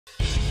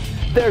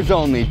There's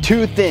only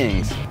two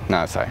things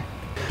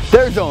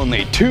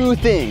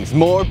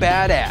more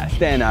badass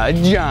than a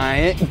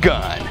giant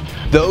gun.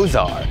 Those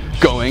are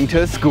going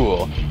to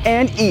school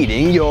and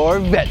eating your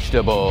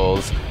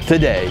vegetables.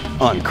 Today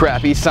on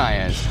Crappy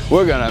Science,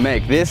 we're gonna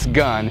make this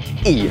gun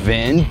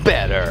even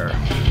better.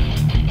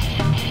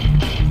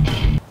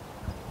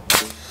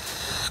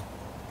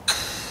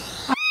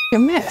 You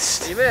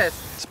missed. You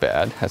missed. It's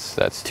bad.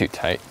 That's too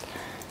tight.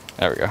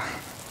 There we go.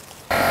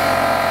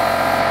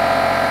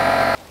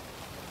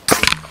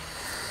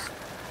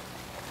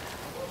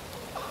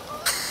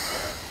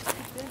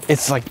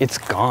 It's like it's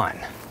gone.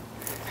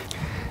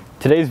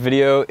 Today's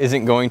video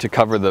isn't going to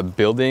cover the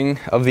building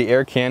of the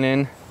air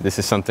cannon. This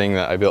is something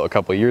that I built a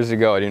couple years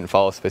ago. I didn't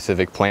follow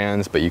specific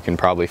plans, but you can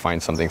probably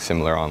find something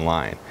similar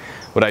online.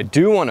 What I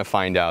do want to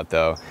find out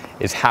though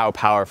is how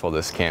powerful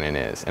this cannon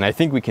is. And I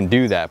think we can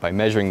do that by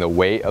measuring the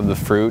weight of the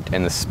fruit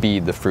and the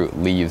speed the fruit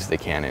leaves the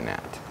cannon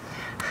at.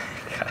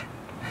 Okay.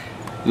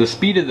 The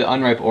speed of the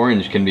unripe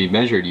orange can be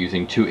measured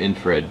using two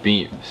infrared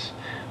beams.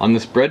 On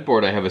this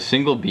breadboard I have a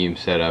single beam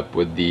set up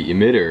with the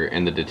emitter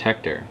and the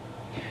detector.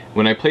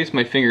 When I place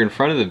my finger in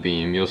front of the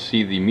beam, you'll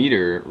see the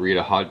meter read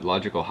a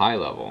logical high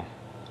level.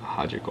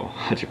 Logical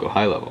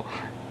high level.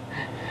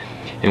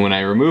 And when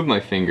I remove my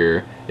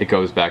finger, it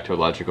goes back to a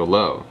logical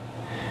low.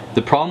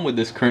 The problem with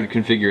this current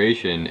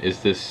configuration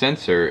is this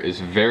sensor is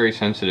very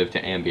sensitive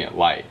to ambient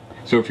light.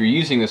 So if you're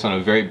using this on a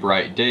very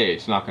bright day,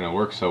 it's not going to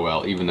work so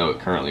well, even though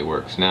it currently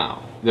works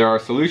now. There are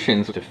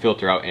solutions to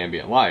filter out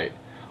ambient light,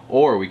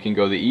 or we can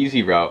go the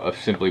easy route of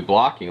simply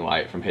blocking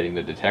light from hitting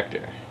the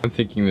detector. I'm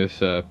thinking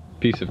this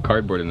piece of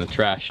cardboard in the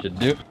trash should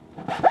do.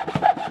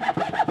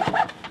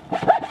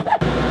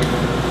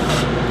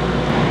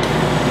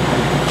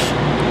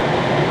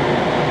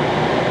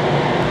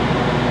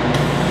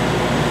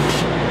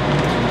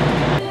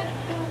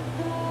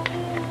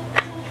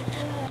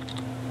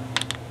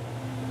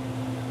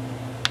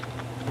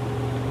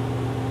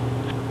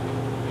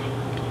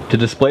 To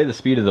display the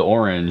speed of the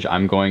orange,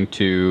 I'm going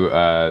to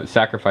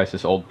sacrifice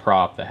this old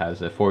prop that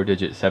has a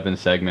 4-digit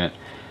 7-segment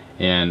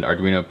and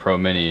Arduino Pro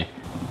Mini.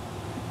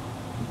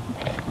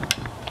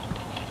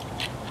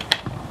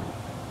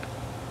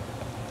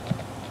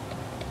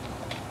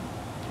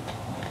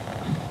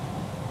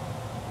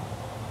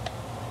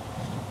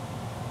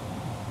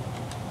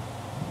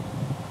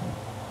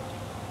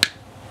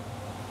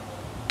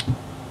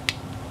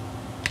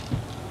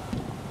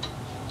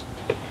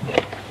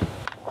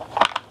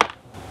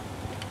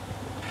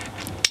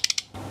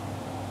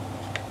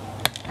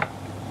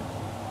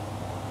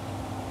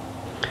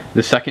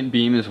 The second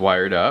beam is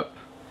wired up.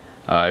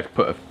 I've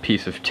put a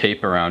piece of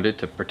tape around it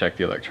to protect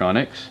the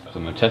electronics. So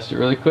I'm gonna test it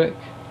really quick,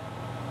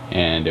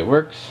 and it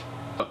works.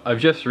 I've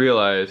just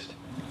realized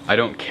I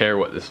don't care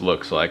what this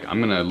looks like. I'm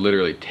gonna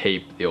literally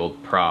tape the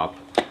old prop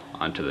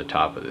onto the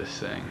top of this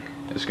thing.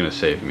 It's gonna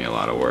save me a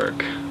lot of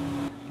work.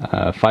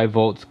 5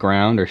 volts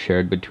ground are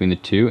shared between the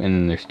two, and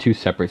then there's 2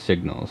 separate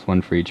signals,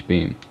 one for each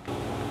beam.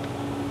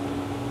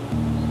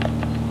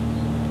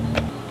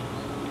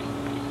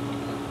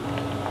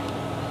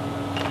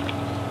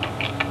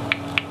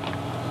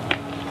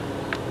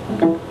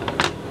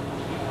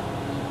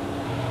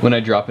 When I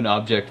drop an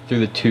object through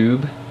the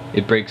tube,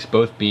 it breaks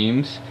both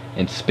beams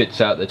and spits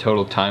out the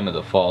total time of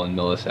the fall in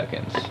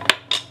milliseconds.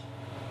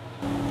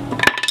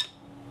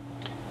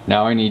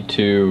 Now I need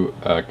to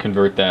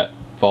convert that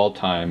fall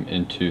time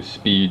into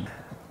speed.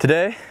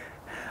 Today,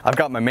 I've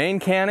got my main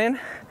cannon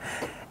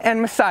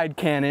and my side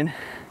cannon,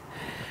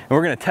 and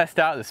we're gonna test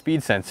out the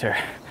speed sensor.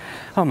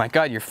 Oh my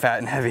God, you're fat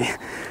and heavy.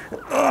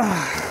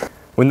 Ugh.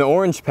 When the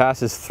orange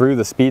passes through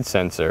the speed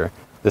sensor,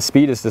 the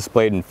speed is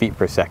displayed in feet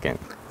per second.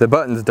 The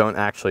buttons don't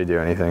actually do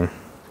anything.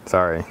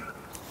 Sorry.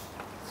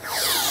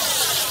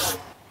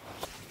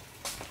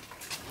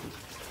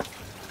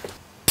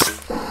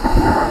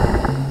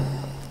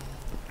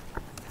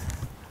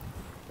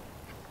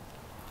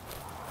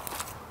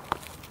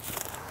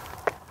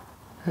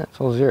 That's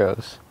all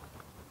zeros.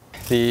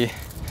 The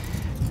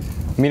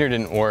meter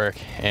didn't work,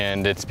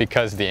 and it's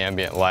because of the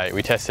ambient light.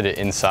 We tested it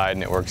inside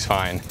and it works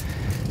fine.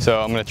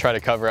 So I'm going to try to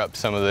cover up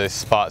some of the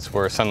spots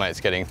where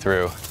sunlight's getting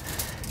through,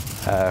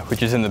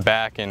 which is in the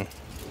back and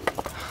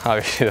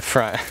obviously the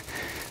front,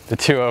 the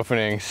 2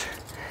 openings,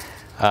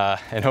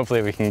 and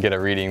hopefully we can get a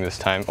reading this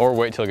time, or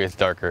wait till it gets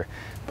darker,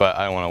 but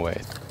I don't want to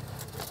wait.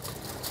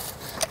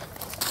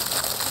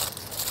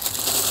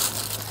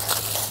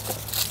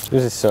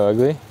 This is so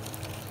ugly.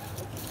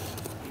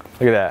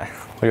 Look at that.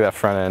 Look at that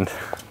front end.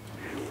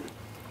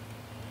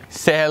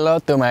 Say hello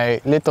to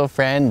my little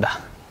friend.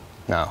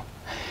 No.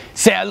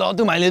 Say hello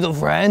to my little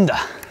friend.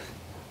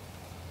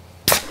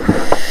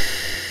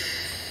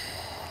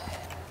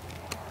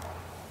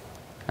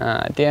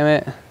 Damn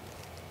it.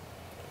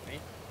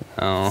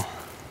 Oh.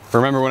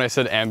 Remember when I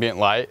said ambient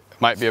light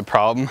might be a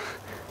problem?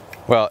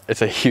 Well,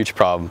 it's a huge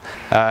problem.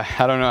 I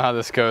don't know how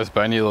this goes,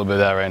 but I need a little bit of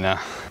that right now.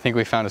 I think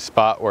we found a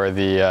spot where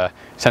the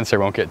sensor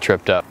won't get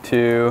tripped up.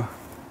 2,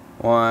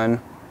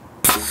 1.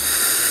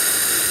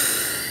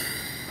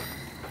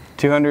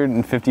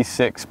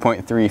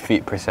 256.3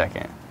 feet per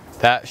second.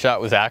 That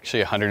shot was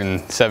actually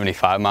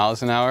 175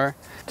 miles an hour.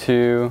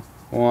 2,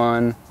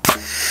 1.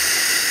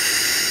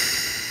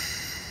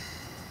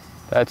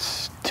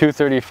 That's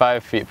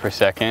 235 feet per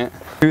second.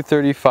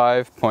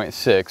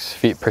 235.6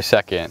 feet per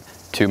second,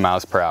 2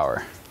 miles per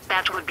hour.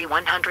 That would be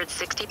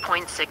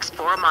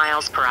 160.64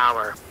 miles per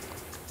hour.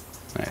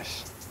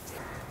 Nice.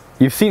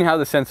 You've seen how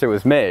the sensor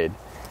was made,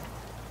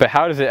 but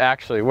how does it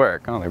actually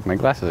work? Oh, my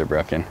glasses are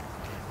broken.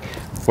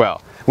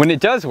 Well, when it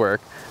does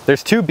work,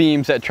 there's 2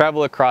 beams that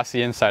travel across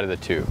the inside of the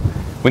tube.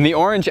 When the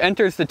orange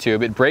enters the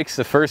tube, it breaks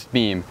the first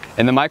beam,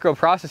 and the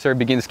microprocessor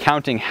begins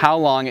counting how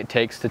long it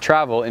takes to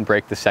travel and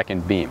break the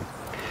second beam.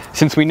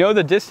 Since we know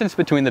the distance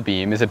between the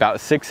beam is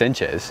about 6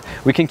 inches,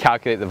 we can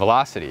calculate the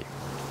velocity.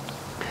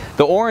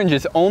 The orange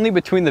is only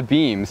between the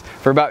beams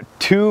for about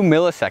 2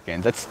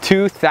 milliseconds. That's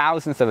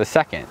 2/1000ths of a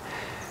second.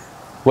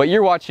 What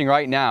you're watching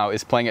right now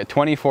is playing at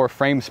 24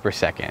 frames per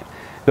second.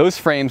 Those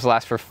frames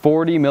last for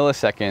 40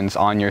 milliseconds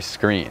on your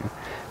screen.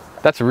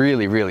 That's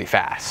really, really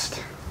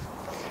fast.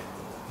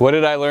 What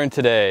did I learn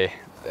today?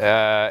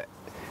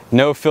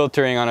 No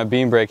filtering on a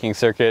beam breaking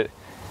circuit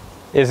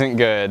isn't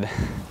good.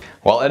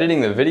 While editing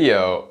the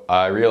video,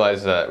 I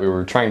realized that we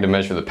were trying to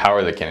measure the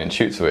power the cannon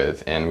shoots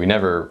with, and we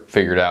never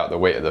figured out the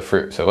weight of the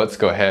fruit. So let's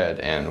go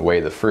ahead and weigh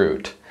the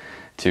fruit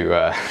to,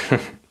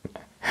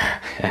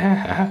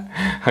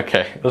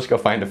 okay, let's go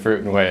find a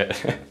fruit and weigh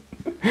it.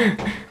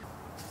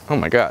 Oh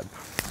my God.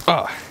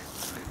 Oh,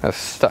 that's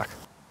stuck.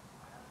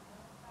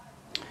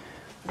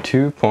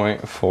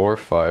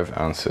 2.45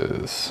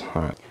 ounces.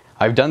 All right.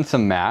 I've done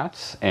some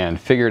maths and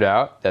figured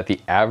out that the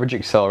average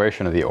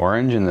acceleration of the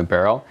orange in the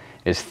barrel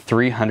is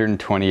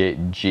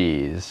 328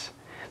 Gs.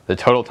 The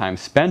total time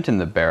spent in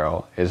the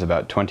barrel is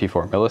about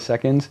 24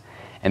 milliseconds,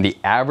 and the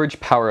average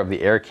power of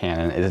the air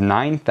cannon is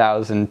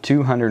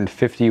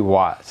 9,250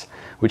 watts,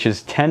 which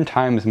is 10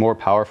 times more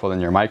powerful than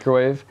your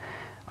microwave,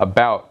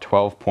 about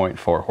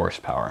 12.4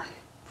 horsepower,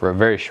 for a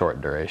very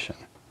short duration.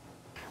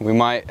 We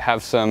might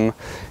have some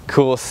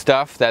cool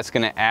stuff that's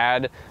going to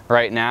add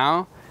right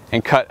now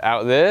and cut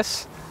out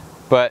this,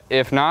 but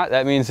if not,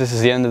 that means this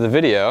is the end of the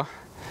video.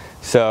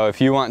 So if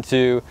you want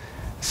to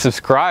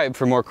subscribe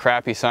for more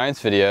crappy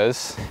science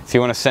videos, if you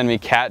want to send me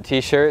cat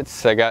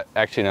t-shirts,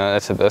 actually no,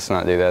 let's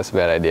not do that, that's a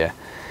bad idea.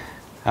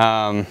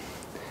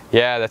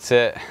 Yeah, that's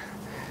it.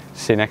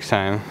 See you next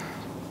time.